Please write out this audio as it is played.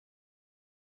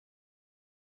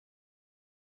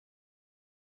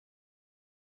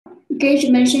Gage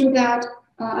mentioned that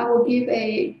I will give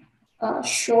a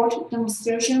short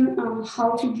demonstration on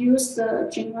how to use the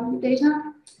genomic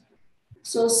data.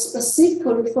 So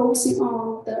specifically focusing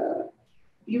on the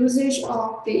usage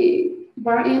of the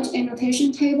variant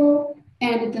annotation table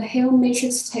and the Hill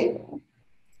matrix table.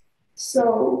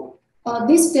 So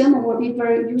this demo will be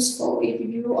very useful if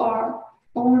you are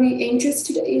only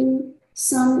interested in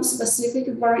some specific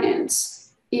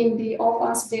variants in the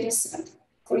of-us dataset,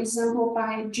 for example,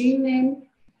 by gene name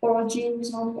or gene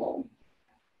number.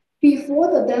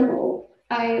 Before the demo,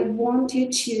 I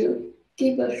wanted to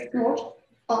give a short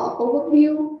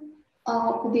overview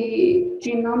of the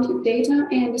genomic data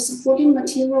and the supporting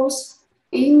materials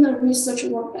in the research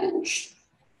workbench.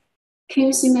 Can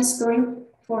you see my screen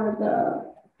for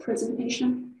the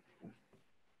presentation?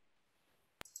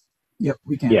 Yep,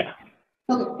 we can. Yeah.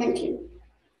 Okay, thank you.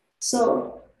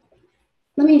 So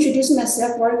let me introduce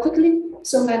myself very quickly.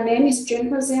 So my name is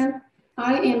Jennifer Zhang.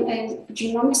 I am a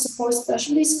genomic support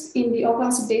specialist in the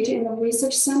Advanced Data and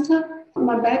Research Center.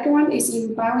 My background is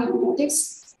in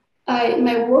bioinformatics.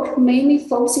 My work mainly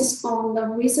focuses on the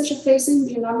research-facing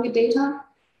genomic data,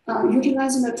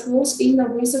 utilizing the tools in the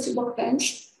research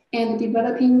workbench, and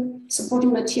developing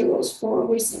supporting materials for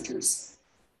researchers.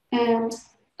 And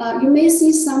you may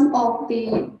see some of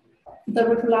the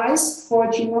replies for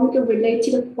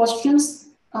genomic-related questions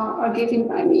are given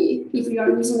by me if you are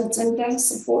using the Zendesk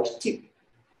support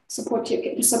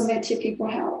ticket, submit ticket for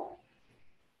help.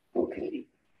 Okay.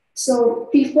 So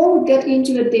before we get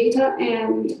into the data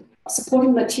and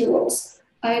supporting materials,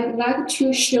 I'd like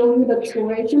to show you the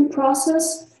curation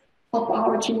process of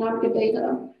our genomic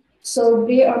data. So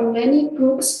there are many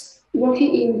groups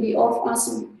working in the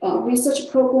of-us research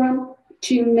program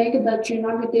to make the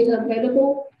genomic data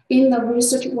available in the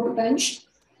research workbench.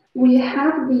 We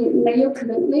have the Mayo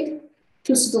Clinic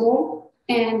to store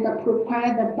and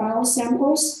prepare the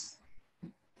biosamples.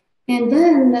 And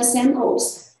then the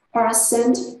samples are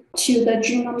sent to the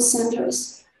genome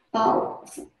centers.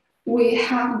 We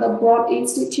have the Broad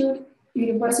Institute,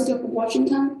 University of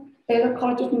Washington, Baylor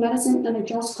College of Medicine, and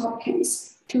Johns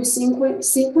Hopkins to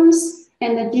sequence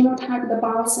and genotype the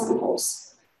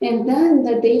biosamples. And then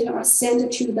the data are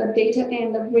sent to the Data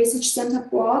and the Research Center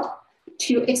Broad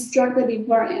to extract the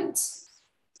variants.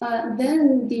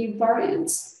 Then the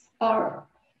variants are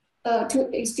to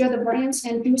extract the variants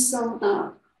and do some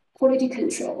quality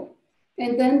control.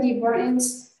 And then the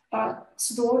variants are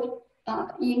stored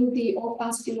in the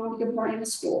of-us genomic variant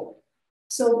store.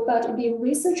 So, but the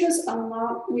researchers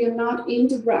will not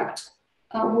interact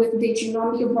with the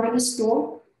genomic variant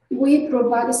store. We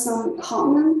provide some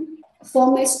common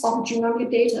formats of genomic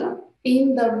data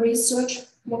in the research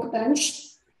workbench,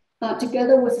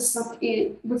 together with some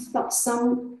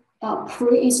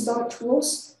pre-installed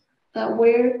tools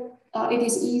where it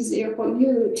is easier for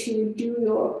you to do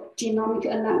your genomic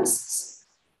analysis.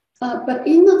 But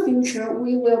in the future,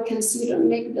 we will consider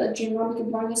make the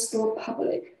genomic variant store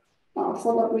public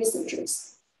for the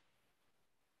researchers.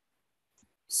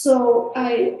 So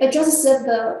I just said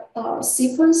the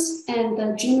sequence and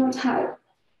the genotype.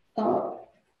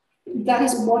 That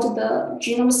is what the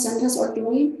genome centers are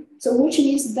doing. So which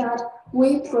means that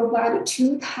we provide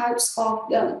two types of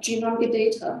the genomic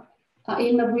data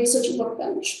in the research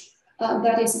workbench.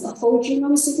 That is the whole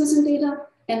genome sequencing data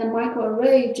and the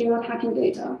microarray genotyping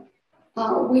data.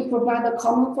 We provide the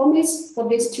common formats for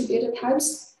these two data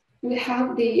types. We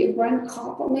have the brand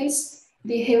call formats,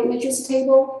 the Hill matrix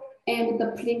table, and the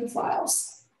Plink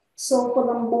files. So for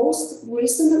the most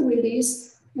recent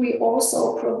release, we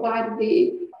also provide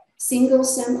the single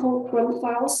sample chrome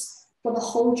files for the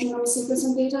whole genome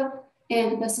sequencing data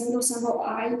and the single sample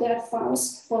IDAT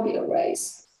files for the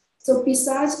arrays. So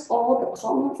besides all the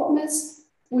common formats,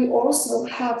 we also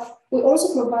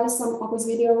provide some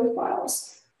auxiliary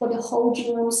files for the whole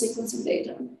genome sequencing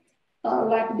data,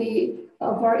 like the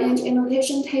variant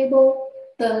annotation table,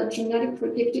 the genetic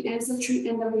predicted ancestry,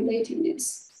 and the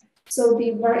relatedness. So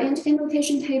the variant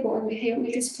annotation table and the Hill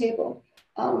matrix table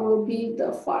will be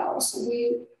the files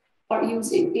we are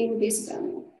using in this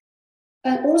demo.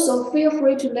 And also feel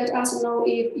free to let us know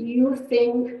if you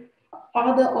think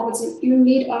you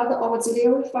need other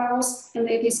auxiliary files and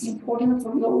it is important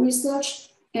for your research,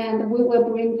 and we will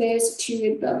bring this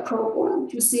to the program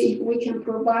to see if we can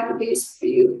provide this for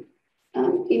you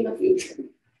in the future.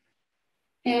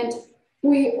 And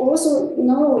we also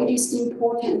know it is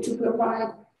important to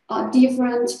provide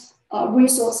different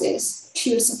resources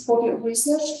to support your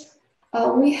research.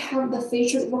 We have the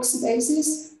featured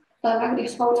workspaces,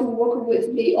 like how to work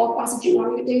with the of-us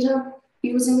genomic data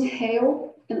using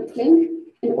Hill and Plink,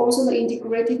 and also the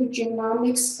integrated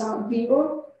genomics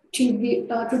viewer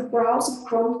to browse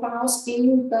Chrome files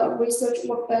in the research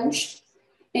workbench.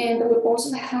 And we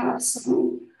also have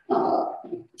some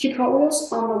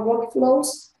tutorials on the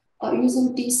workflows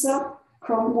using DSUB,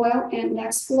 ChromeWell, and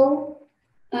Nextflow.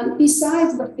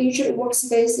 Besides the featured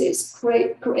workspaces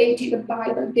created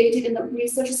by the Data and the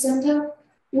Research Center,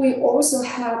 we also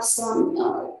have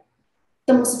some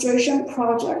demonstration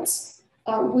projects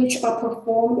which are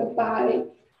performed by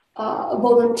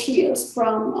volunteers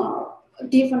from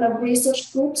different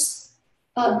research groups.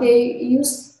 They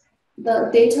use the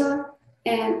data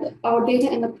and our data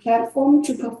and the platform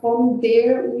to perform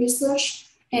their research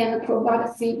and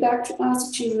provide feedback to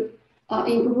us to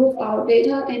improve our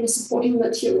data and supporting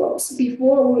materials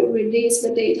before we release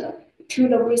the data to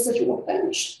the research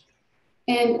workbench.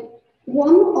 And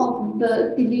one of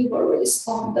the deliveries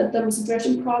of the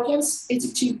demonstration projects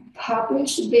is to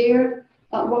publish their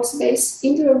workspace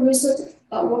into the research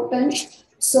workbench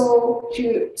so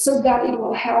that it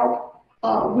will help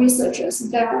researchers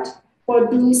that are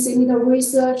doing similar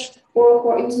research or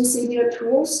for using similar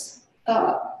tools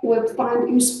will find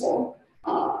useful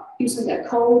using that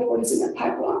code or using that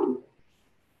pipeline.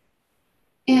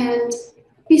 And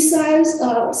besides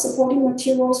supporting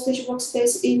materials which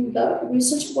workspace in the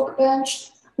research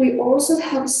workbench, we also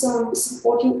have some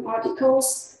supporting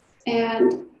articles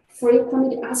and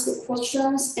frequently asked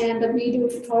questions and the video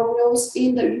tutorials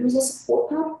in the user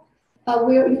support hub,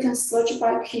 where you can search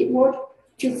by keyword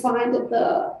to find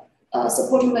the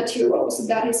supporting materials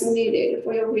that is needed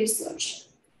for your research.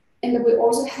 And we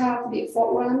also have the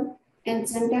forum and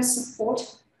Zendesk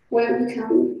support, where you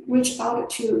can reach out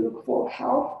to look for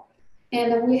help.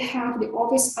 And we have the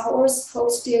office hours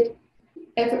hosted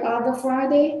every other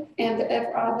Friday and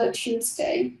every other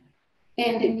Tuesday,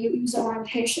 and the new user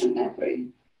orientation every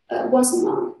once a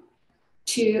month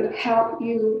to help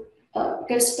you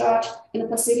get started and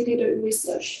facilitate the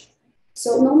research.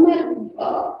 So no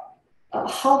matter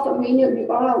how familiar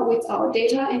you are with our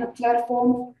data and the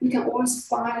platform, you can always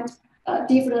find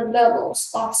different levels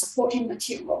of supporting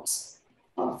materials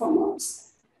from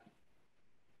us.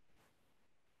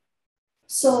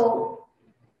 So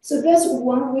that's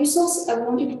one resource I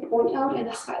wanted to point out and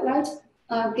highlight.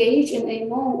 Gage and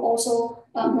Amon also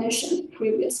mentioned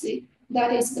previously.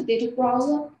 That is the data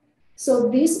browser. So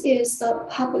this is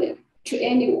public to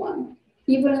anyone,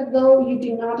 even though you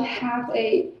do not have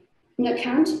an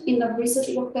account in the research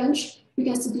workbench, you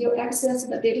can still access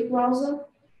the data browser.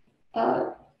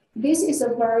 This is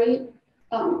a very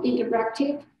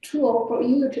interactive tool for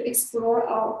you to explore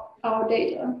our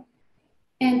data.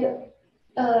 And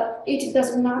it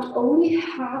does not only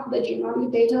have the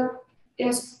genomic data,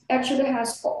 it actually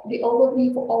has the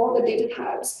overview for all the data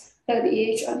types, like the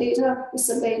EHR data, the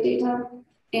survey data,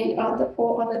 and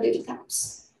all other data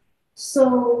types.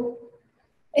 So,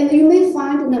 and you may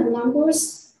find the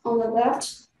numbers on the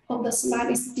left of the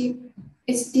slide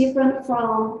is different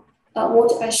from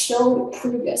what I showed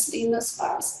previously in the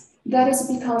slides. That is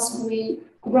because we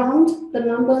round the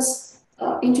numbers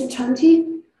into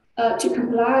 20 to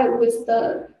comply with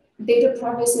the data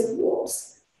privacy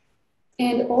rules.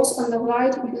 And also on the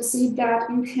right, you can see that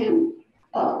you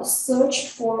can search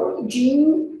for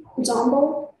gene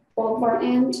example or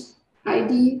variant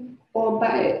ID or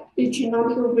by the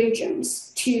genomic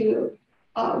regions to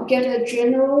get a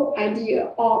general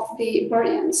idea of the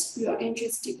variants you are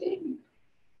interested in.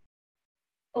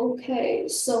 Okay,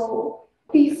 so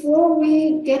before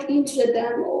we get into the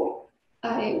demo,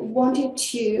 I wanted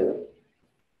to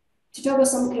talk about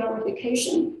some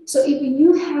clarification. So if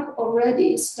you have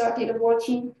already started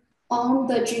working on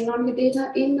the genomic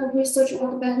data in the research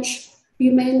workbench,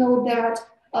 you may know that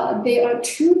there are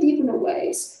two different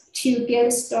ways to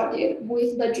get started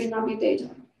with the genomic data.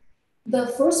 The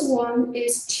first one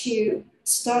is to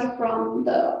start from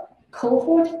the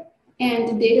cohort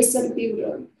and dataset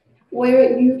builder,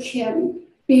 where you can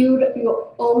build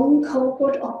your own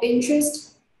cohort of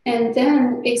interest and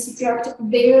then extract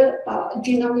their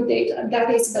genomic data, that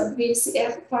is the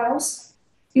VCF files,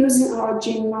 using our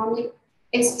genomic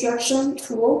extraction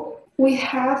tool. We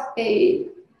have a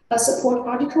support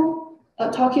article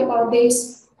talking about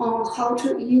this on how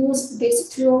to use this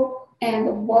tool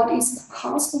and what is the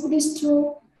cost of this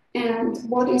tool and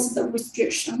what is the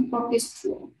restriction of this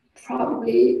tool.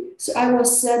 Probably, so I will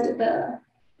send the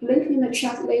link in the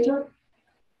chat later.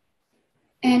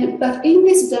 But in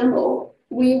this demo,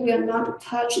 we will not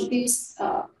touch this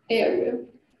area.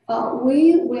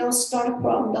 We will start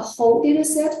from the whole data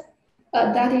set,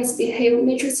 that is behavior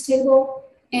matrix table,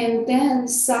 and then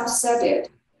subset it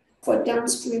for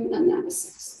downstream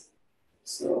analysis.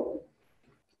 So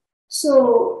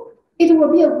it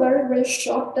will be a very, very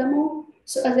short demo.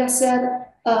 So as I said,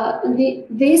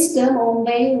 This demo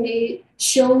mainly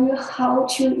show you how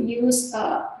to use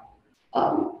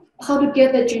how to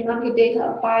get the genomic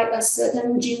data by a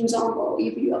certain gene ensemble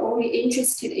if you are only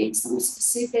interested in some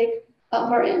specific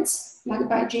variants, like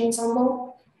by gene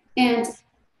ensemble. And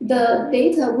the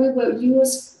data we will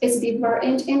use is the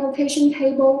variant annotation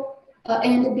table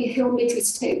and the Hill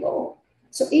matrix table.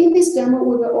 So in this demo,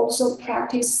 we will also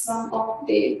practice some of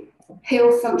the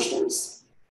Hill functions.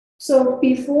 So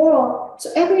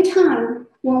every time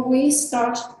when we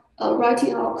start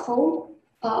writing our code,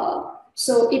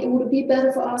 so it would be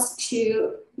better for us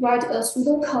to write a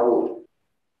pseudocode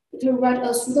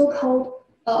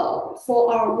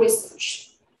for our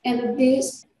research. And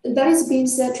that is being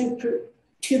set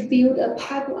to build a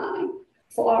pipeline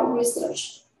for our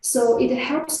research. So it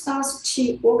helps us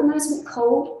to organize the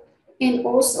code, and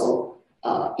also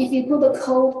if you put the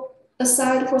code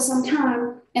aside for some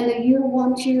time and you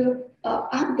want to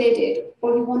update it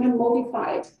or you want to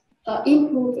modify it,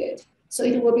 improve it, so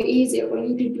it will be easier for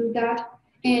you to do that.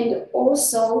 And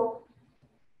also,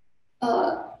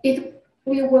 it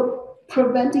will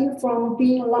prevent you from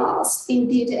being lost in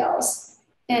details,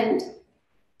 and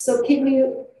so keep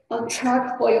you on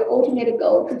track for your ultimate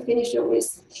goal to finish your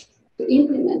research, to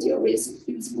implement your research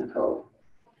using the code.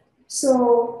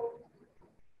 So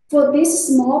for this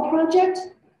small project,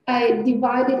 I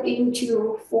divided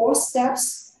into 4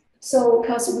 steps. So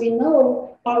because we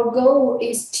know our goal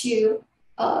is to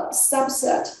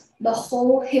subset the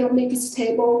whole Hill matrix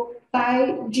table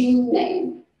by gene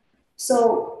name.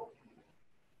 So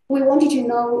we wanted to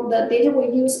know the data we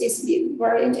use is the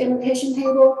variant annotation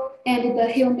table and the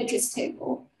Hill matrix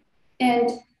table.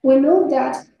 And we know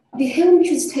that the Hill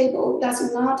matrix table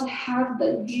does not have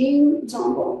the gene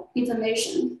ensemble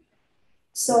information.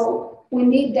 So we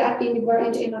need that in the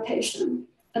variant annotation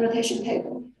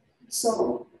table.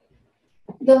 So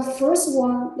the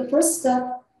first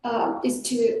step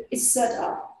is set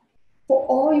up. For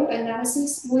all your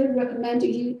analysis, we recommend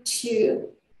you to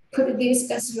put this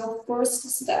as your first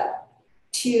step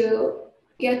to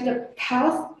get the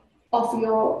path of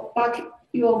your bucket,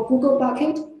 your Google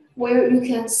bucket, where you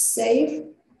can save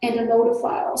and load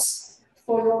files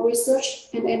for your research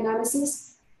and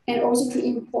analysis, and also to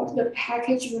import the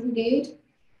package you need,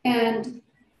 and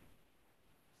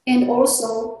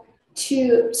also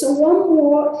so one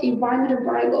more environmental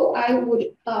variable I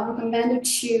would recommend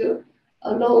to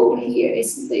load here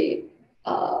is the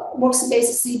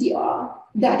workspace CDR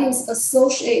that is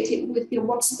associated with the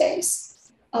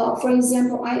workspace. For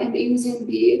example, I am using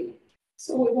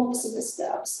so we won't see the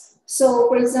steps. So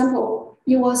for example,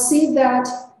 you will see that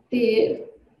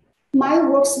my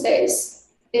workspace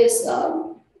is,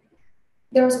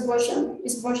 there's a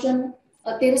version,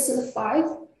 dataset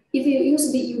 5. If you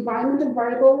use the environment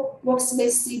variable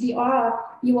workspace CDR,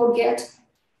 you will get,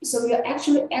 so you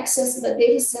actually access the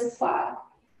dataset file,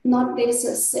 not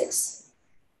dataset 6.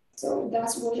 So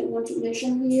that's what I want to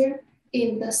mention here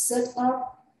in the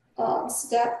setup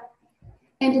step.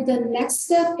 And the next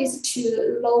step is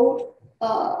to load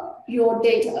your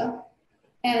data.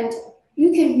 And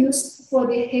you can use, for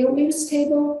the Hill matrix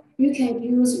table, you can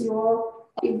use your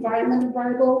environment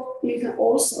variable. You can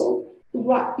also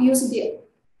use the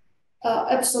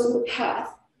absolute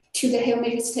path to the Hill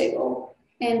matrix table.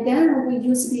 And then we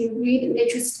use the read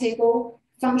matrix table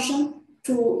function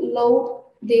to load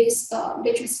this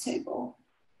matrix table.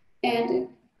 And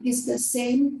it's the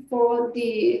same for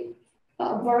the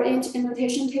variant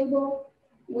annotation table.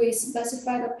 We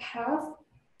specify the path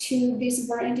to this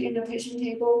variant annotation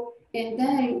table, and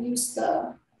then use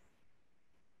the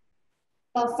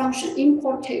function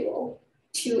import table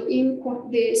to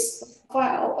import this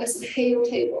file as a Hill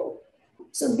table.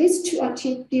 So these two are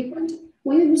different.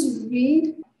 When you use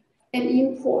read and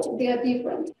import, they are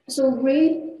different. So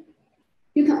read,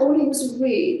 you can only use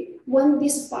read when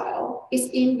this file is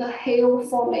in the Hill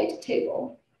format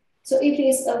table. So if it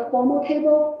is a formal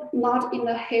table, not in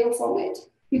the Hill format,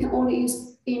 you can only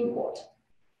use import.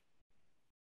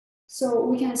 So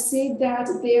we can see that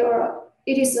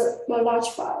it is a large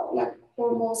file, like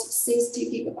almost 60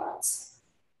 gigabytes.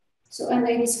 So, and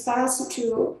it is fast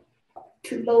to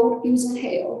load using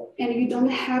Hill, and you don't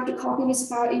have to copy this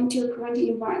file into your current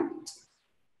environment.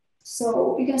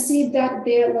 So you can see that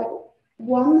there are like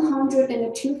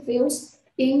 102 fields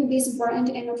in this variant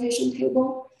annotation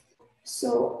table.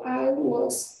 So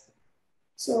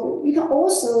you can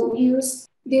also use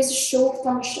this show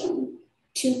function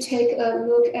to take a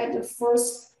look at the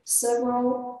first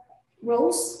several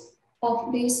rows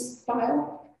of this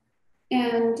file.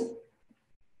 And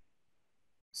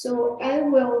so I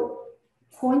will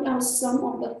point out some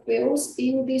of the fields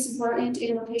in this variant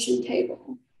annotation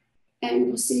table. And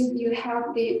you see you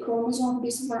have the chromosome of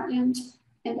this variant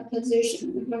and the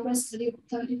position, the reference value,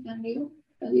 target value,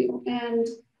 and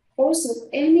also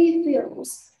any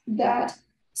fields that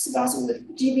starts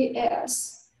with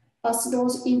GBS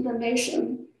stores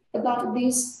information about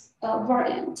this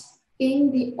variant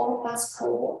in the all-pass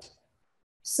cohort.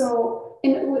 So,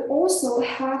 and we also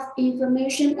have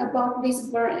information about this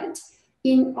variant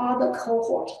in other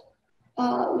cohort,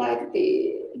 like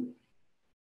the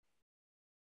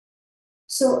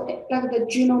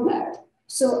Genomic.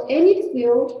 So any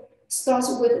field starts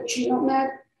with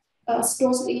Genomic,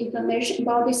 stores the information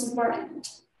about this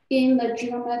variant in the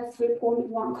Genomic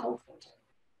 3.1 cohort.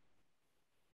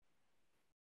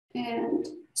 And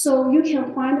so you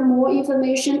can find more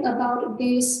information about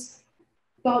this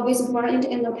variant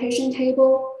annotation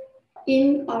table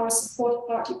in our support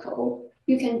article.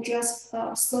 You can just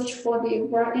search for the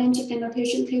variant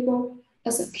annotation table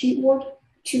as a keyword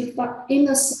to find in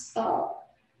the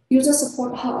user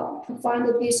support hub to find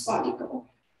this article.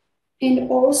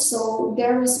 And also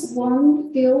there is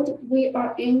one field we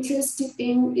are interested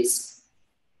in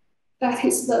that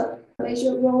is the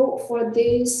major role for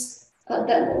this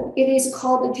demo. It is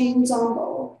called the gene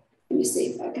jumble. Let me see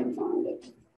if I can find it.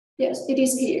 Yes, it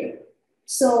is here.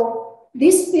 So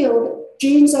this field,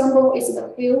 gene jumble, is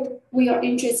the field we are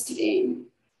interested in.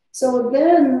 So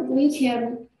then we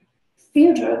can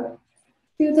filter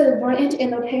the variant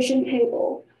annotation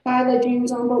table by the gene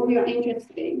jumble we are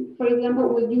interested in. For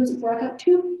example, we use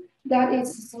BRCA2 that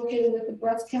is associated with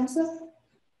breast cancer.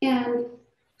 And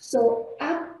so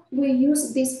we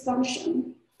use this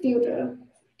function filter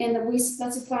and we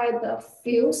specify the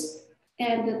fields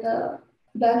and the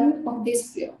value of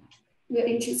this field we're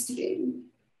interested in.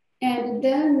 And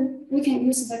then we can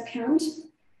use the count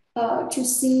to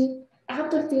see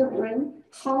after filtering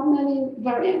how many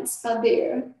variants are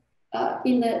there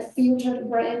in the filtered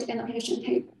variant annotation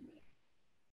table.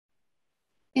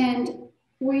 And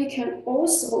we can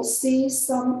also see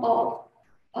some of,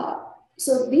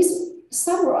 so this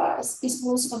summarize is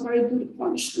also a very good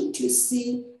function to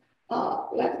see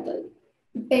like the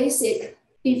basic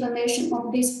information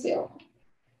of this field.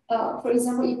 For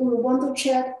example, if we want to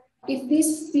check if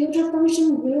this filter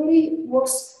function really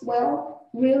works well,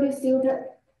 really filter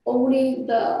only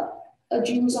the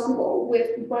gene jumble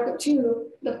with BRCA2,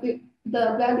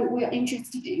 the value we are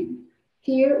interested in.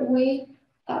 Here we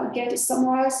get a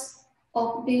summarize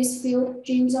of this field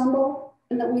gene jumble,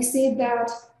 and then we see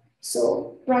that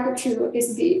so BRCA2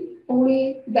 is the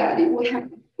only value we have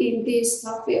in this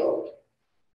field.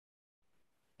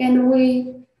 And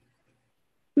we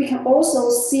can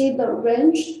also see the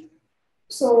range.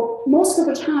 So most of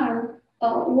the time,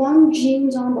 one gene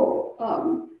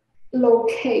jumble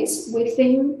locates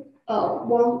within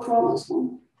one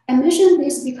chromosome. I mention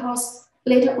this because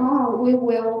later on we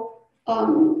will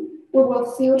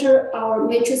filter our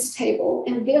matrix table,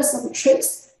 and there are some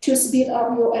tricks to speed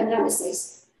up your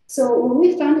analysis. So when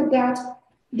we find that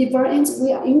the variants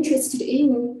we are interested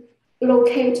in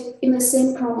locate in the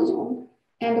same chromosome,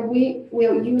 and we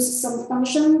will use some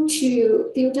function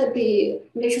to filter the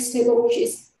matrix table, which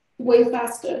is way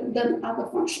faster than other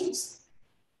functions.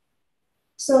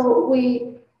 So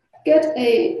we get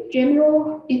a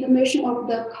general information of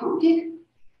the context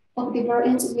of the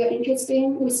variants we are interested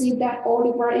in. We see that all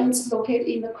the variants located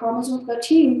in the chromosome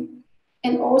 13,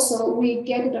 and also we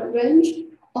get the range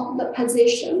of the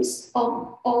positions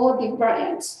of all the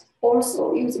variants,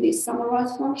 also using the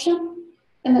summarize function.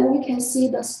 And then we can see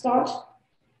the start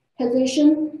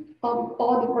position of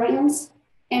all the variants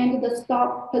and the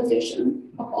stop position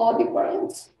of all the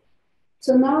variants.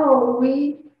 So now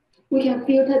we can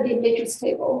filter the matrix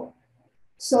table.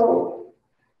 So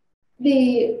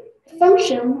the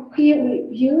function here we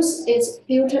use is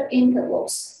filter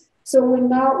intervals. So we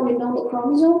know the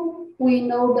chromosome, we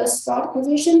know the start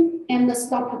position and the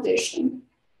stop position.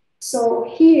 So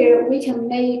here we can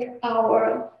make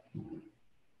our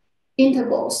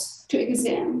intervals to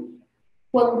examine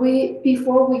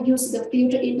before we use the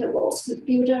filter intervals to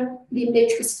filter the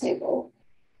matrix table.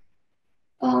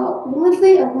 One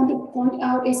thing I want to point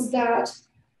out is that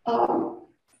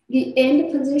the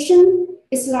end position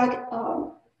is like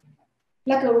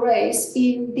a race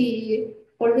in the,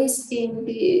 or at least in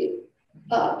the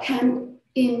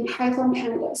in Python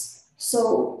pandas.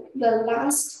 So the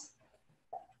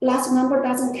last number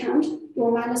doesn't count,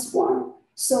 you're -1.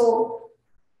 So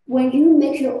when you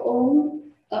make your own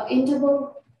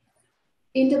interval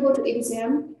to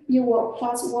exam, you will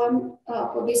 +1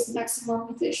 for this maximum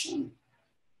position.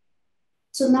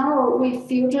 So now we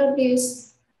filter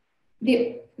this,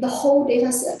 the whole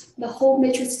data set, the whole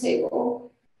matrix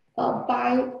table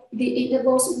by the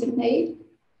intervals we made.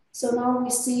 So now we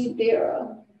see there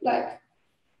are like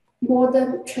more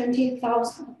than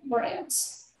 20,000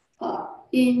 variants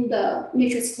in the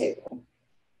matrix table.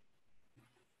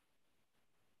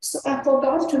 So I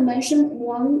forgot to mention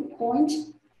one point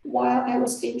while I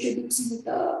was introducing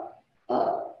the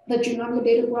genomic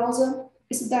data browser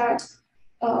is that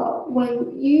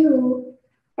when you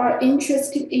are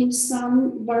interested in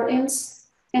some variants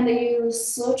and you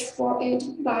search for it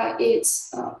by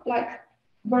its like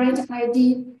variant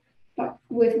ID, like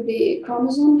with the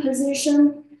chromosome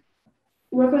position,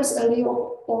 reference allele,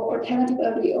 or alternative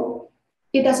allele,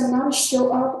 it does not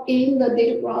show up in the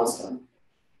data browser.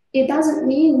 It doesn't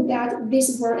mean that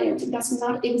this variant does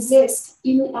not exist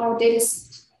in our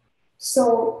dataset.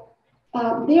 So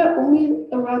there are only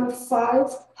around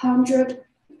 500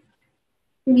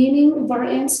 meaning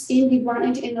variants in the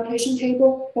variant annotation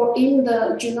table or in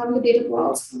the genomic data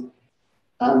browser.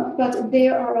 But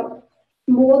there are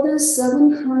more than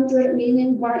 700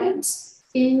 million variants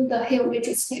in the Hill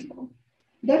matrix table.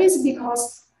 That is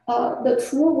because the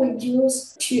tool we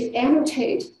use to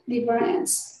annotate the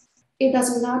variants, it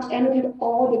does not annotate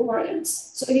all the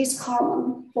variants. So it is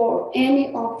common for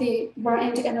any of the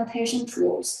variant annotation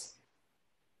tools.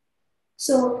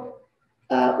 So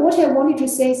what I wanted to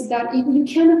say is that if you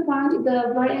cannot find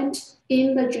the variant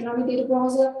in the genomic data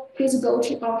browser, please go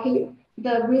to our here,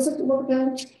 the result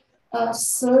workbench,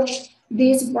 search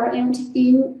this variant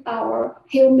in our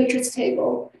Hill matrix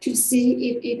table to see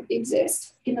if it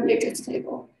exists in the matrix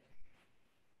table.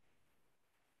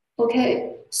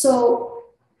 Okay, so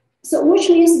which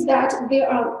means that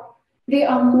there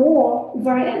are more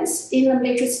variants in the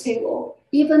matrix table,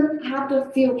 even after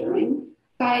filtering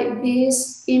by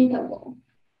this interval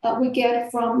we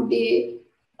get from the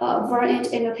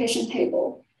variant annotation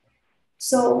table.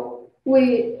 So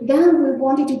we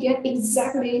wanted to get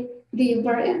exactly the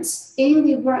variants in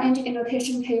the variant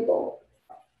annotation table,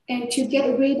 and to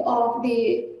get rid of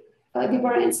the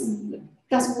variants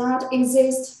does not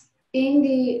exist in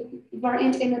the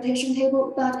variant annotation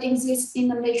table but exists in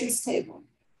the matrix table.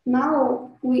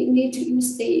 Now we need to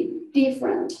use a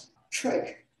different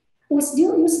trick. We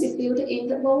still use the field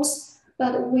intervals,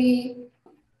 but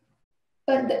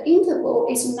the interval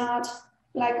is not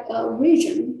like a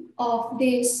region of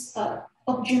this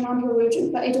of genomic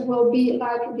region, but it will be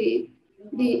like the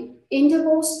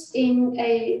intervals in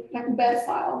a like bed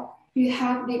file. You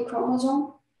have the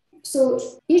chromosome, so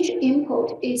each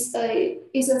input is a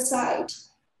site.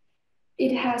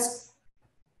 It has,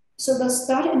 so the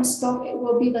start and stop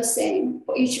will be the same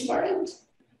for each variant.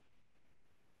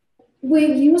 We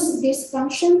use this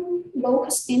function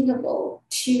locus interval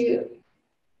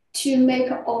to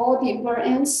make all the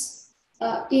variants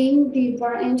in the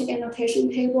variant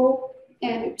annotation table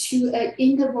and to an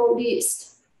interval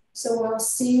list. So we'll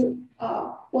see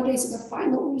what is the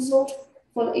final result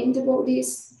for the interval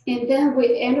list. And then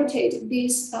we annotate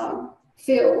this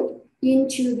field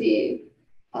into the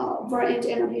variant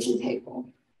annotation table.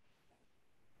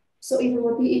 So it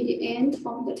will be in the end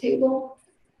of the table.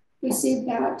 We see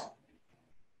that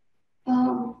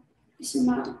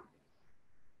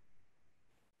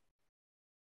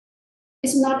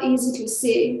it's not easy to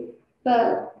see,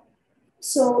 but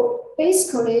so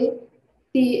basically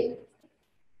the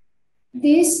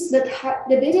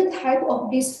data type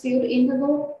of this field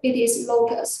interval, it is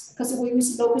locus, because we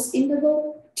use locus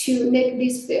interval to make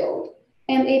this field,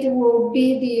 and it will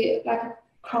be the like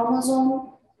chromosome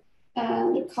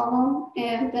and column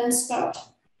and then start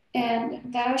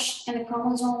and dash and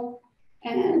chromosome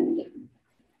and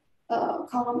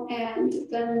column and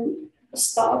then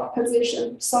stop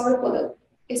position. Sorry for the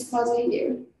it's fuzzy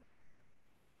here.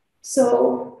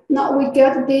 So now we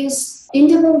get this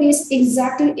interval list,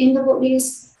 exactly interval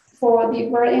list for the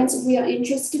variants we are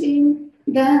interested in.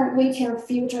 Then we can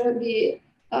filter the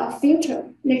filter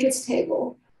matrix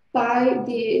table by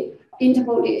the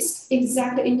interval list,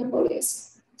 exact interval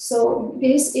list. So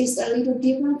this is a little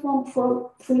different from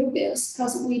previous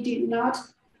because we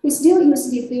still use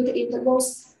the filter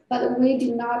intervals, but we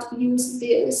do not use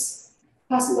this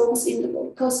pass locus interval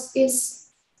because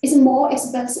it's more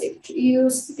expensive to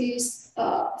use this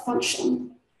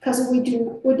function because we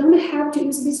don't have to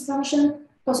use this function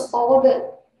because all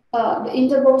the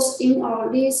intervals in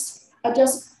our list are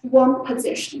just one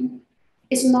position.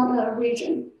 It's not a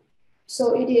region.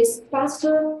 So it is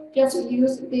faster just to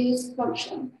use this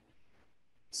function.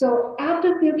 So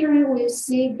after filtering, we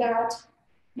see that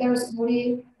there's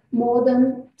only more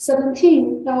than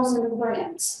 17,000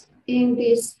 variants in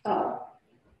this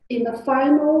in the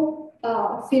final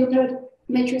filtered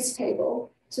matrix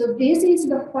table. So this is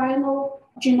the final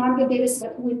genomic data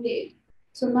set we need.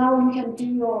 So now you can do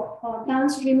your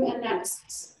downstream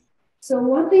analysis. So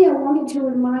one thing I wanted to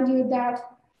remind you that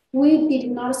we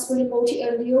did not split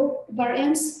multi-allele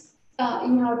variants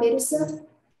in our dataset.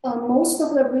 Most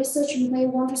of the research you may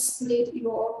want to split the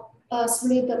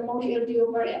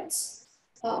multi-allele variants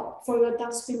for your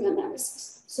downstream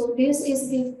analysis. So this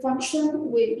is the function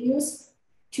we use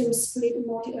to split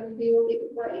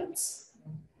multi-allele variants.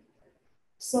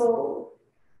 So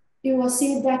you will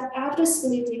see that after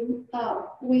splitting,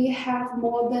 we have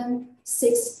more than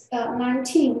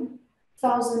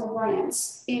 19,000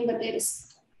 variants in the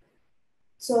dataset.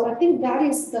 So I think that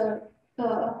is the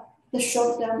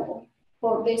short demo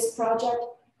for this project.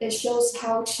 It shows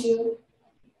how to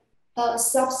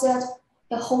subset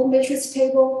the whole matrix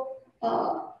table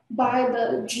by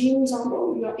the gene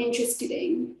example you're interested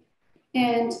in.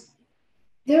 And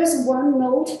there's one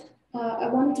note I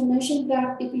wanted to mention,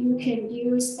 that if you can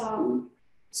use,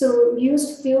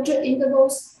 use filter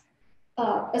intervals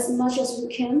as much as you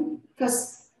can,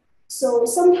 because so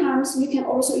sometimes you can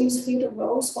also use filter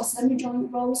rows or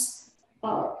semi-joint rows.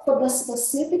 For the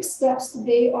specific steps,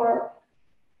 they are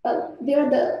of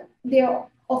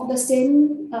the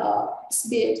same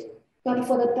speed, but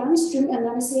for the downstream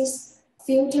analysis,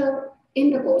 filter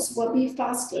intervals will be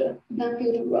faster than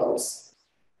filter rows.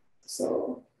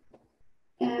 So,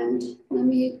 and let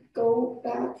me go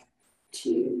back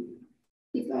to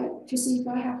see if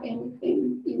I have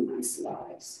anything in my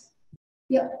slides.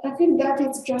 Yeah, I think that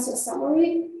is just a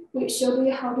summary. We showed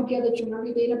you how to get the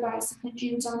genomic data by second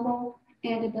gene example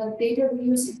and the data we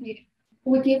use.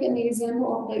 We give an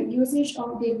example of the usage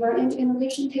of the variant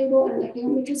annulation table and the Hill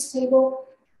matrix table.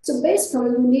 So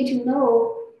basically, you need to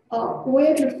know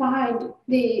where to find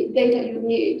the data you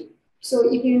need. So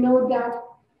if you know that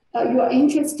you are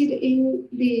interested in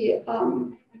the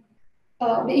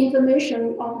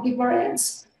information of the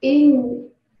variants in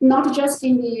not just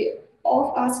in the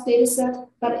of us dataset,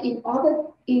 but in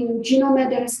genome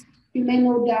data, you may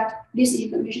know that this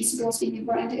information stores in the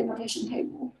variant annotation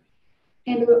table.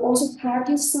 And we also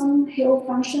practice some Hill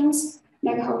functions,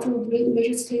 like how to read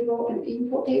matrix table and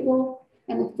import table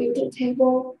and filter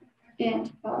table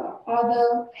and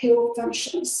other Hill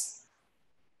functions.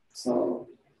 So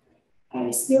I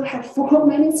still have 4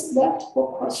 minutes left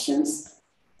for questions.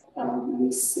 Let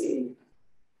me see.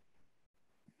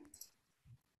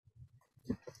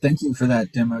 Thank you for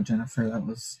that demo, Jennifer. That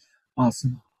was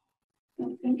awesome.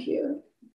 Thank you.